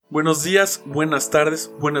Buenos días, buenas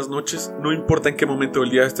tardes, buenas noches, no importa en qué momento del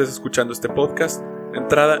día estés escuchando este podcast. De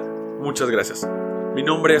entrada, muchas gracias. Mi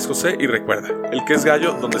nombre es José y recuerda, el que es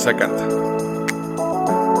gallo donde se canta.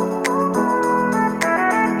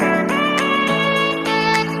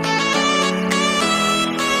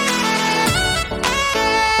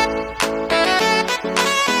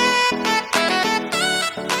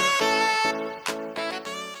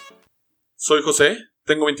 Soy José,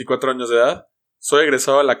 tengo 24 años de edad. Soy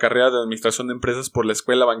egresado a la carrera de Administración de Empresas por la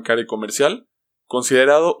Escuela Bancaria y Comercial,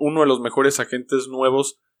 considerado uno de los mejores agentes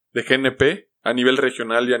nuevos de GNP a nivel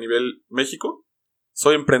regional y a nivel México.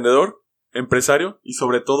 Soy emprendedor, empresario y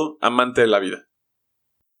sobre todo amante de la vida.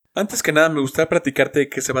 Antes que nada me gustaría platicarte de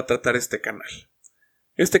qué se va a tratar este canal.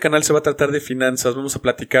 Este canal se va a tratar de finanzas, vamos a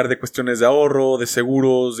platicar de cuestiones de ahorro, de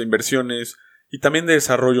seguros, de inversiones y también de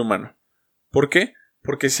desarrollo humano. ¿Por qué?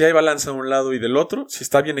 Porque si hay balanza de un lado y del otro, si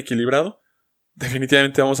está bien equilibrado,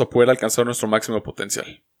 definitivamente vamos a poder alcanzar nuestro máximo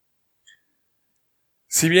potencial.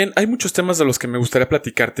 Si bien hay muchos temas de los que me gustaría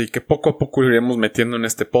platicarte y que poco a poco iremos metiendo en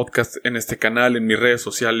este podcast, en este canal, en mis redes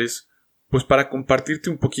sociales, pues para compartirte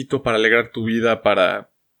un poquito, para alegrar tu vida, para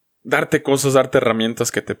darte cosas, darte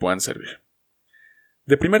herramientas que te puedan servir.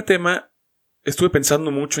 De primer tema, estuve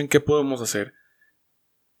pensando mucho en qué podemos hacer.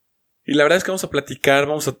 Y la verdad es que vamos a platicar,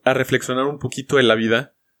 vamos a reflexionar un poquito de la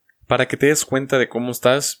vida para que te des cuenta de cómo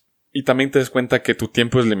estás y también te des cuenta que tu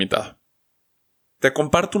tiempo es limitado. Te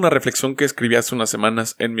comparto una reflexión que escribí hace unas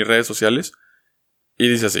semanas en mis redes sociales y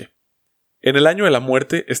dice así: en el año de la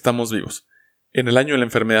muerte estamos vivos, en el año de la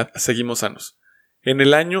enfermedad seguimos sanos, en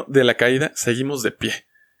el año de la caída seguimos de pie.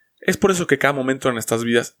 Es por eso que cada momento de nuestras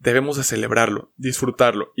vidas debemos de celebrarlo,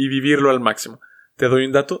 disfrutarlo y vivirlo al máximo. Te doy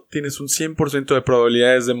un dato, tienes un 100% de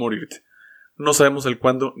probabilidades de morirte. No sabemos el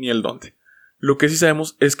cuándo ni el dónde. Lo que sí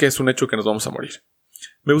sabemos es que es un hecho que nos vamos a morir.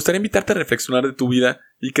 Me gustaría invitarte a reflexionar de tu vida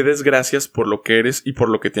y que des gracias por lo que eres y por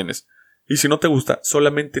lo que tienes. Y si no te gusta,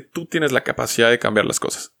 solamente tú tienes la capacidad de cambiar las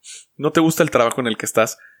cosas. No te gusta el trabajo en el que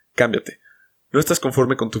estás, cámbiate. No estás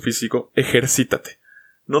conforme con tu físico, ejercítate.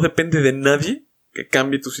 No depende de nadie que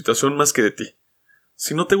cambie tu situación más que de ti.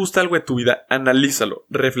 Si no te gusta algo de tu vida, analízalo,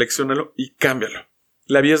 reflexiónalo y cámbialo.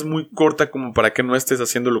 La vida es muy corta como para que no estés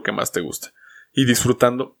haciendo lo que más te gusta y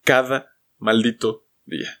disfrutando cada maldito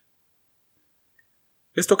día.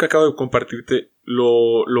 Esto que acabo de compartirte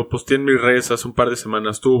lo posteé en mis redes hace un par de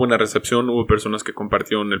semanas. Tuvo buena recepción, hubo personas que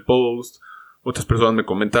compartieron el post, otras personas me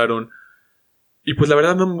comentaron. Y pues la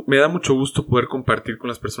verdad me da mucho gusto poder compartir con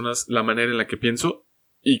las personas la manera en la que pienso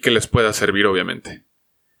y que les pueda servir, obviamente.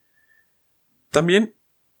 También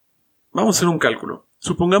vamos a hacer un cálculo.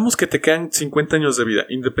 Supongamos que te quedan 50 años de vida.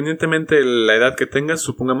 Independientemente de la edad que tengas,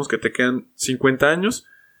 supongamos que te quedan 50 años.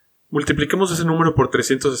 Multipliquemos ese número por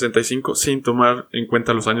 365 sin tomar en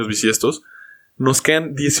cuenta los años bisiestos. Nos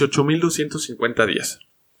quedan 18,250 días.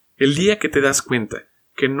 El día que te das cuenta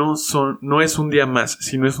que no es un día más,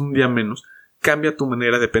 sino es un día menos, cambia tu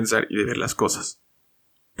manera de pensar y de ver las cosas.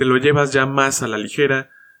 Te lo llevas ya más a la ligera,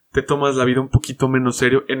 te tomas la vida un poquito menos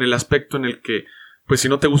serio en el aspecto en el que, pues si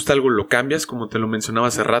no te gusta algo lo cambias, como te lo mencionaba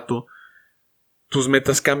hace rato. Tus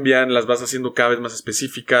metas cambian, las vas haciendo cada vez más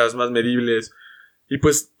específicas, más medibles. Y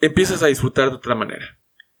pues empiezas a disfrutar de otra manera.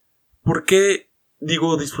 ¿Por qué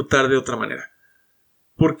digo disfrutar de otra manera?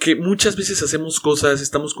 Porque muchas veces hacemos cosas,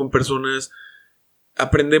 estamos con personas,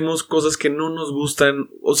 aprendemos cosas que no nos gustan,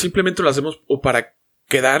 o simplemente lo hacemos o para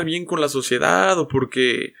quedar bien con la sociedad, o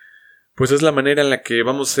porque pues es la manera en la que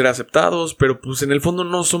vamos a ser aceptados, pero pues en el fondo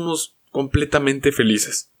no somos completamente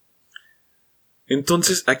felices.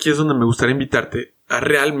 Entonces aquí es donde me gustaría invitarte a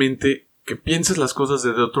realmente que pienses las cosas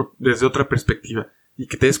desde otra perspectiva. Y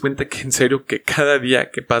que te des cuenta que en serio que cada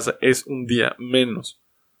día que pasa es un día menos.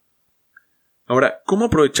 Ahora, ¿cómo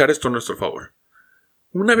aprovechar esto a nuestro favor?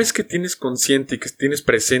 Una vez que tienes consciente y que tienes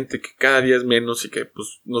presente que cada día es menos y que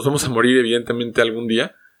pues nos vamos a morir evidentemente algún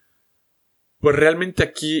día, pues realmente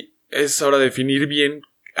aquí es hora de definir bien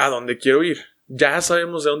a dónde quiero ir. Ya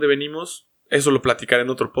sabemos de dónde venimos, eso lo platicaré en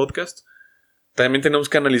otro podcast. También tenemos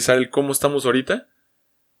que analizar el cómo estamos ahorita.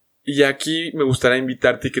 Y aquí me gustaría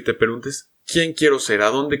invitarte y que te preguntes ¿quién quiero ser? ¿A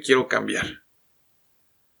dónde quiero cambiar?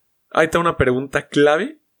 Ahí está una pregunta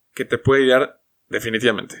clave que te puede ayudar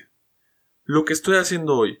definitivamente. ¿Lo que estoy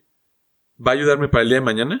haciendo hoy va a ayudarme para el día de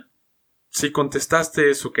mañana? Si contestaste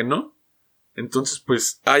eso que no, entonces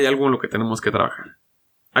pues hay algo en lo que tenemos que trabajar.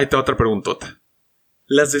 Ahí está otra preguntota.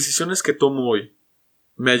 ¿Las decisiones que tomo hoy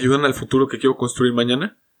me ayudan al futuro que quiero construir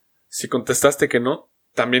mañana? Si contestaste que no,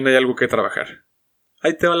 también hay algo que trabajar.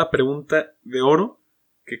 Ahí te va la pregunta de oro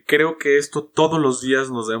que creo que esto todos los días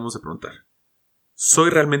nos debemos de preguntar. ¿Soy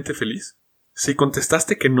realmente feliz? Si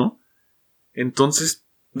contestaste que no, entonces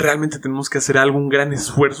realmente tenemos que hacer un gran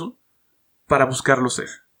esfuerzo para buscarlo ser.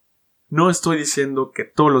 No estoy diciendo que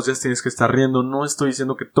todos los días tienes que estar riendo, no estoy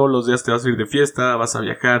diciendo que todos los días te vas a ir de fiesta, vas a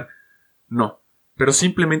viajar, no. Pero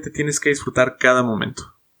simplemente tienes que disfrutar cada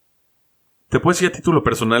momento. Te puedo decir a título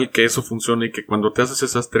personal que eso funciona y que cuando te haces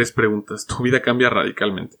esas 3 preguntas, tu vida cambia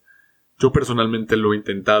radicalmente. Yo personalmente lo he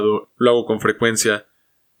intentado, lo hago con frecuencia,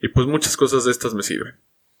 y pues muchas cosas de estas me sirven.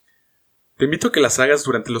 Te invito a que las hagas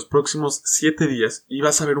durante los próximos 7 días y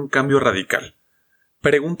vas a ver un cambio radical.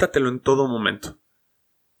 Pregúntatelo en todo momento.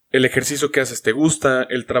 ¿El ejercicio que haces te gusta?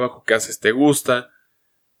 ¿El trabajo que haces te gusta?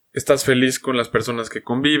 ¿Estás feliz con las personas que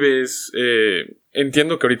convives?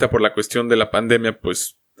 Entiendo que ahorita por la cuestión de la pandemia,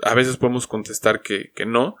 pues a veces podemos contestar que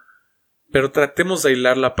no, pero tratemos de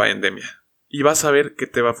aislar la pandemia y vas a ver que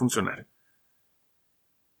te va a funcionar.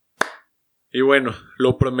 Y bueno,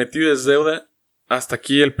 lo prometido es deuda. Hasta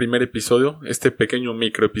aquí el primer episodio, este pequeño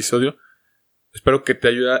micro episodio. Espero que te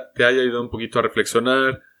haya ayudado un poquito a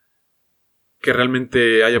reflexionar, que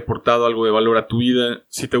realmente haya aportado algo de valor a tu vida.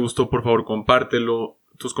 Si te gustó, por favor, compártelo.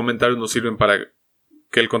 Tus comentarios nos sirven para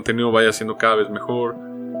que el contenido vaya siendo cada vez mejor.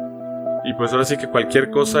 Y pues ahora sí que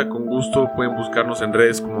cualquier cosa, con gusto pueden buscarnos en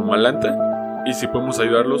redes como Malanta. Y si podemos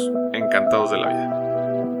ayudarlos, encantados de la vida.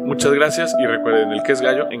 Muchas gracias y recuerden, el que es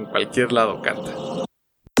gallo en cualquier lado canta.